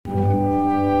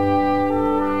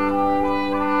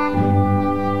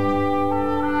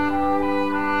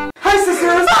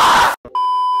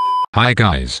Hi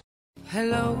guys.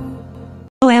 Hello.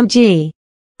 OMG.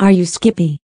 Are you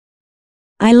Skippy?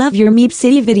 I love your Meep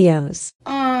City videos.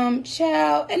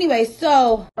 Child. Anyway,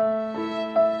 so.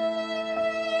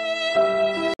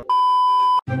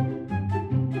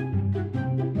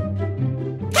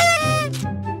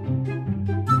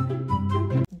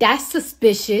 That's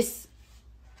suspicious.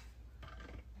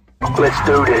 Let's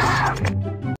do this.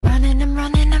 Running, I'm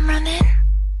running, I'm running.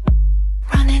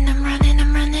 Running, I'm running,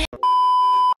 I'm running.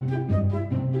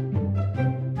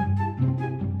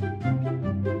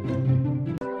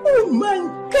 Oh my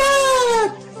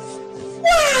God!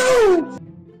 Wow!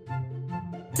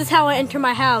 This is how I enter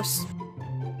my house.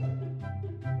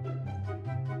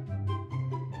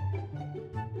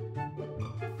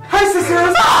 Hi,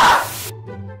 sisters! Ah!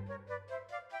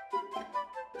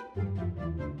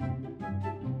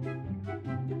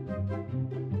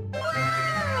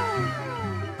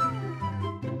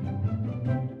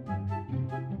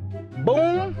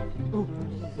 Boom,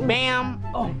 bam,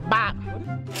 bop.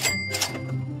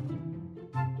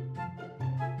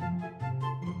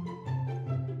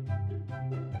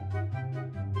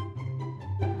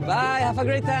 Bye, have a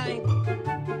great time.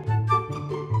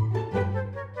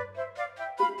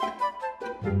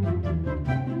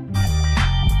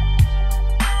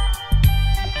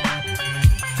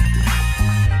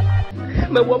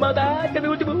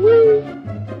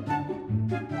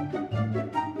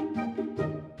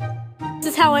 This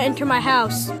is how I enter my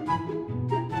house.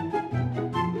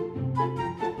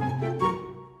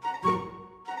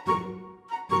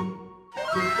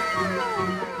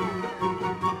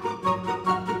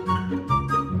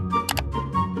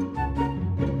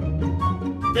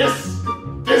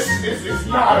 This is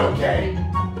not okay.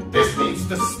 This needs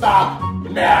to stop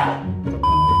now.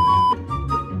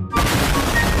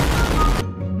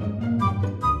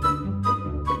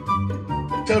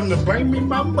 Tell them to bring me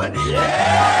my money.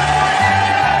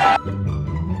 Yeah!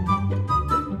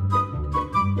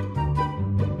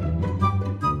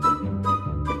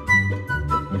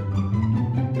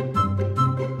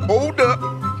 Hold up.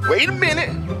 Wait a minute.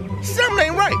 Something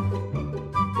ain't right.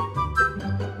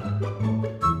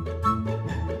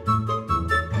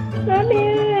 Come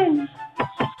in.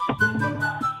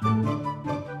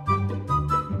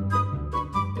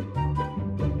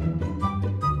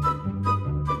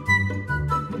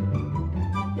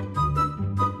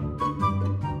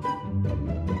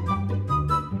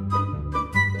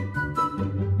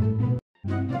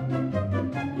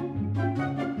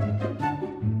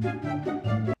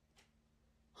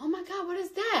 Oh my God, what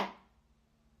is that?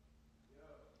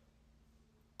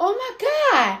 Oh my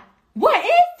God, what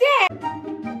is that?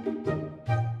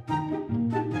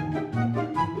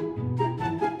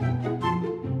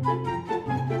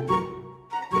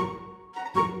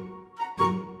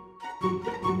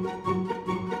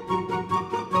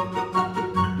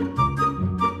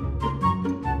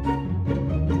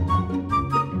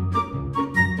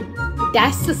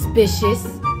 That's suspicious.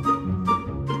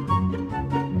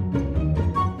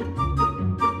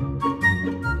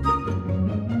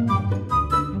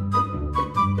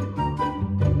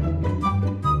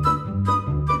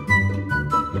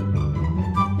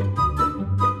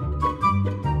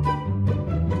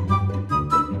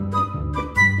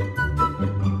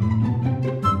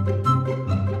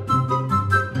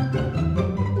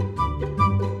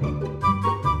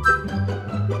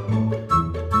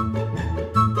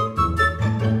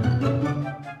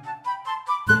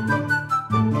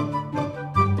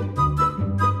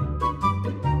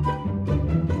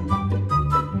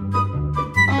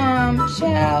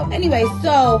 Child. Anyway,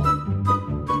 so.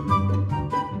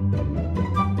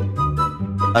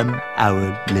 An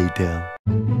hour later.